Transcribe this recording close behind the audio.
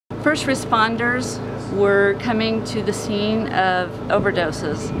First responders were coming to the scene of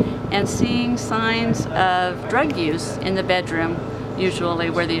overdoses and seeing signs of drug use in the bedroom,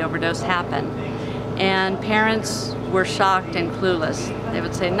 usually where the overdose happened. And parents were shocked and clueless. They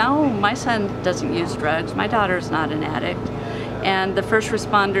would say, no, my son doesn't use drugs, my daughter's not an addict. And the first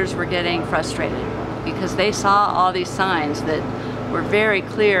responders were getting frustrated because they saw all these signs that were very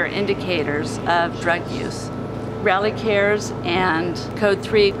clear indicators of drug use. RALI Cares and Code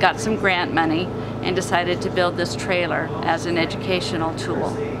 3 got some grant money and decided to build this trailer as an educational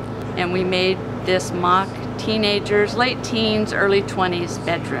tool. And we made this mock teenagers, late teens, early 20s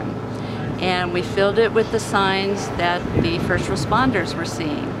bedroom. And we filled it with the signs that the first responders were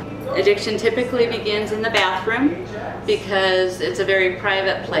seeing. Addiction typically begins in the bathroom because it's a very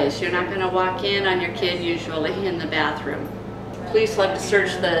private place. You're not going to walk in on your kid usually in the bathroom. Police love to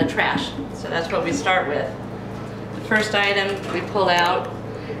search the trash, so that's what we start with. The first item we pull out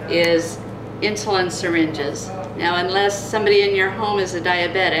is insulin syringes. Now, unless somebody in your home is a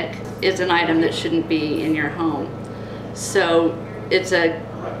diabetic, it's an item that shouldn't be in your home. So it's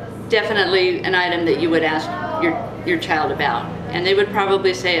definitely an item that you would ask your child about. And they would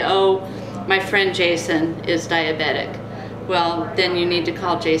probably say, oh, my friend Jason is diabetic. Well, then you need to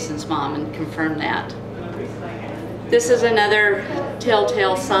call Jason's mom and confirm that. This is another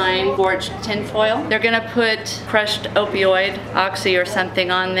telltale sign, forged tinfoil. They're gonna put crushed opioid, oxy or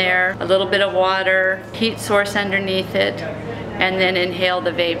something on there, a little bit of water, heat source underneath it, and then inhale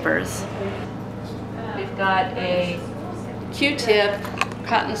the vapors. We've got a Q-tip,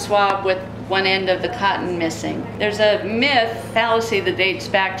 cotton swab with one end of the cotton missing. There's a myth, fallacy that dates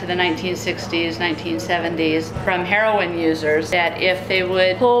back to the 1960s, 1970s from heroin users that if they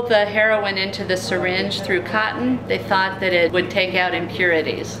would pull the heroin into the syringe through cotton, they thought that it would take out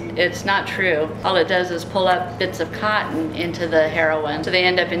impurities. It's not true. All it does is pull up bits of cotton into the heroin. So they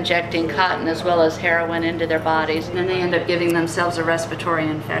end up injecting cotton as well as heroin into their bodies, and then they end up giving themselves a respiratory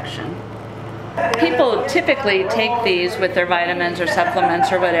infection. People typically take these with their vitamins or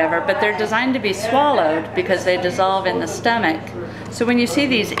supplements or whatever, but they're designed to be swallowed because they dissolve in the stomach. So when you see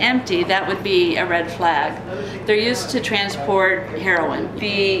these empty, that would be a red flag. They're used to transport heroin.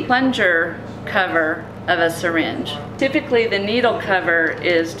 The plunger cover of a syringe. Typically the needle cover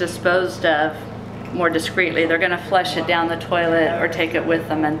is disposed of more discreetly. They're going to flush it down the toilet or take it with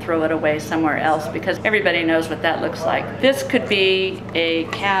them and throw it away somewhere else because everybody knows what that looks like. This could be a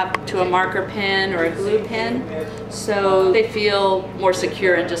cap to a marker pen or a glue pen, so they feel more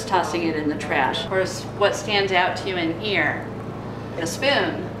secure in just tossing it in the trash. Of course, what stands out to you in here? A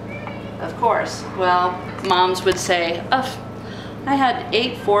spoon, of course. Well, moms would say, oh, I had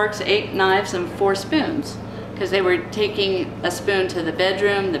 8 forks, 8 knives, and 4 spoons, because they were taking a spoon to the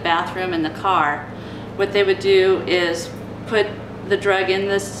bedroom, the bathroom, and the car. What they would do is put the drug in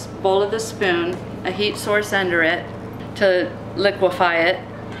this bowl of the spoon, a heat source under it to liquefy it,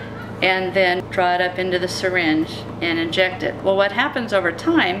 and then draw it up into the syringe and inject it. Well, what happens over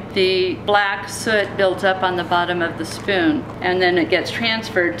time, the black soot builds up on the bottom of the spoon, and then it gets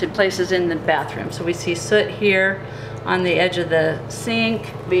transferred to places in the bathroom. So we see soot here on the edge of the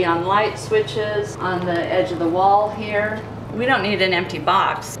sink, be on light switches, on the edge of the wall here. We don't need an empty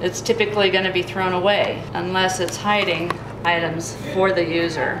box. It's typically going to be thrown away unless it's hiding items for the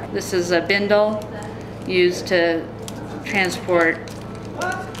user. This is a bindle used to transport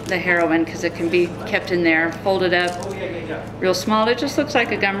the heroin because it can be kept in there, folded up real small. It just looks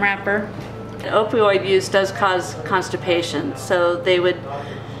like a gum wrapper. Opioid use does cause constipation, so they would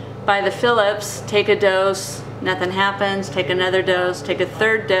buy the Phillips, take a dose, nothing happens, take another dose, take a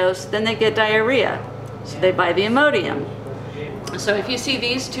third dose, then they get diarrhea. So they buy the Imodium. So if you see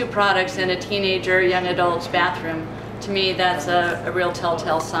these 2 products in a teenager, young adult's bathroom, to me that's a real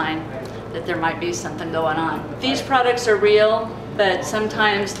telltale sign that there might be something going on. These products are real, but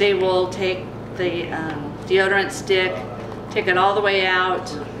sometimes they will take the deodorant stick, take it all the way out,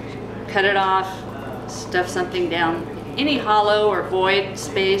 cut it off, stuff something down. Any hollow or void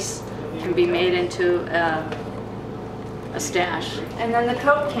space can be made into a stash. And then the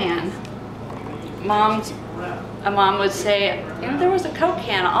Coke can. A mom would say, you know, there was a Coke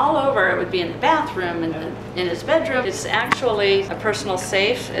can all over. It would be in the bathroom and in his bedroom. It's actually a personal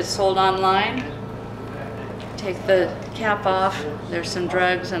safe. It's sold online. Take the cap off. There's some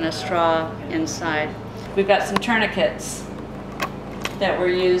drugs and a straw inside. We've got some tourniquets that were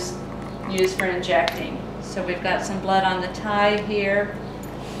used for injecting. So we've got some blood on the tie here.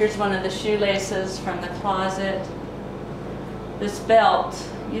 Here's one of the shoelaces from the closet. This belt,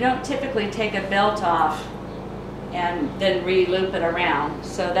 you don't typically take a belt off and then re-loop it around.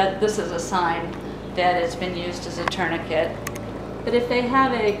 So this is a sign that it's been used as a tourniquet. But if they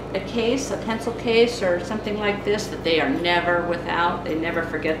have a case, a pencil case or something like this that they are never without, they never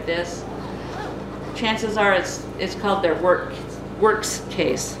forget this, chances are it's called their works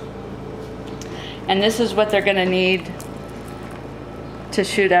case. And this is what they're going to need to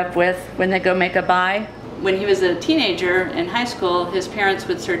shoot up with when they go make a buy. When he was a teenager in high school, his parents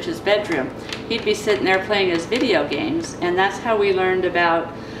would search his bedroom. He'd be sitting there playing his video games, and that's how we learned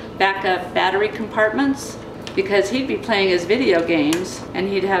about backup battery compartments, because he'd be playing his video games and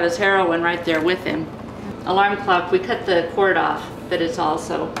he'd have his heroin right there with him. Alarm clock, we cut the cord off, but it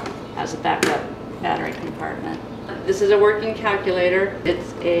also has a backup battery compartment. This is a working calculator.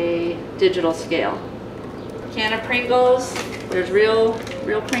 It's a digital scale. Can of Pringles, there's real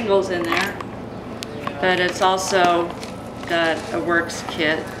Pringles in there, but it's also got a works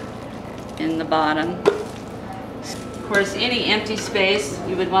kit in the bottom. Of course, any empty space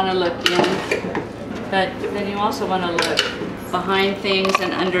you would want to look in, but then you also want to look behind things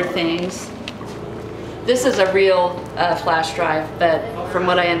and under things. This is a real flash drive, but from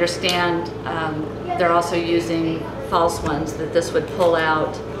what I understand, they're also using false ones that this would pull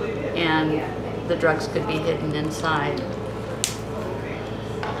out and the drugs could be hidden inside.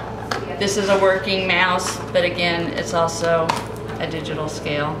 This is a working mouse, but again, it's also a digital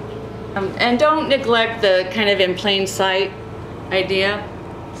scale. And don't neglect the kind of in plain sight idea.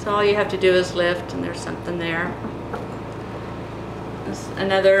 So all you have to do is lift and there's something there. This is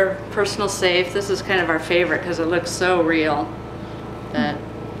another personal safe. This is kind of our favorite because it looks so real. That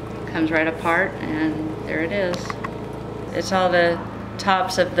comes right apart and there it is. It's all the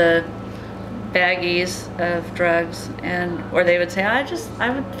tops of the baggies of drugs, and or they would say I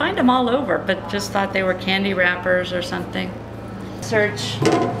would find them all over, but just thought they were candy wrappers or something. Search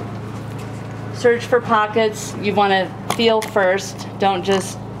for pockets. You want to feel first. Don't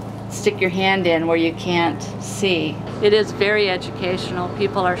just stick your hand in where you can't see. It is very educational.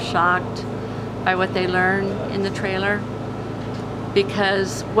 People are shocked by what they learn in the trailer,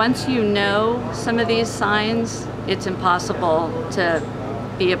 because once you know some of these signs, it's impossible to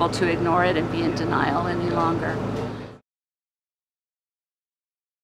be able to ignore it and be in denial any longer.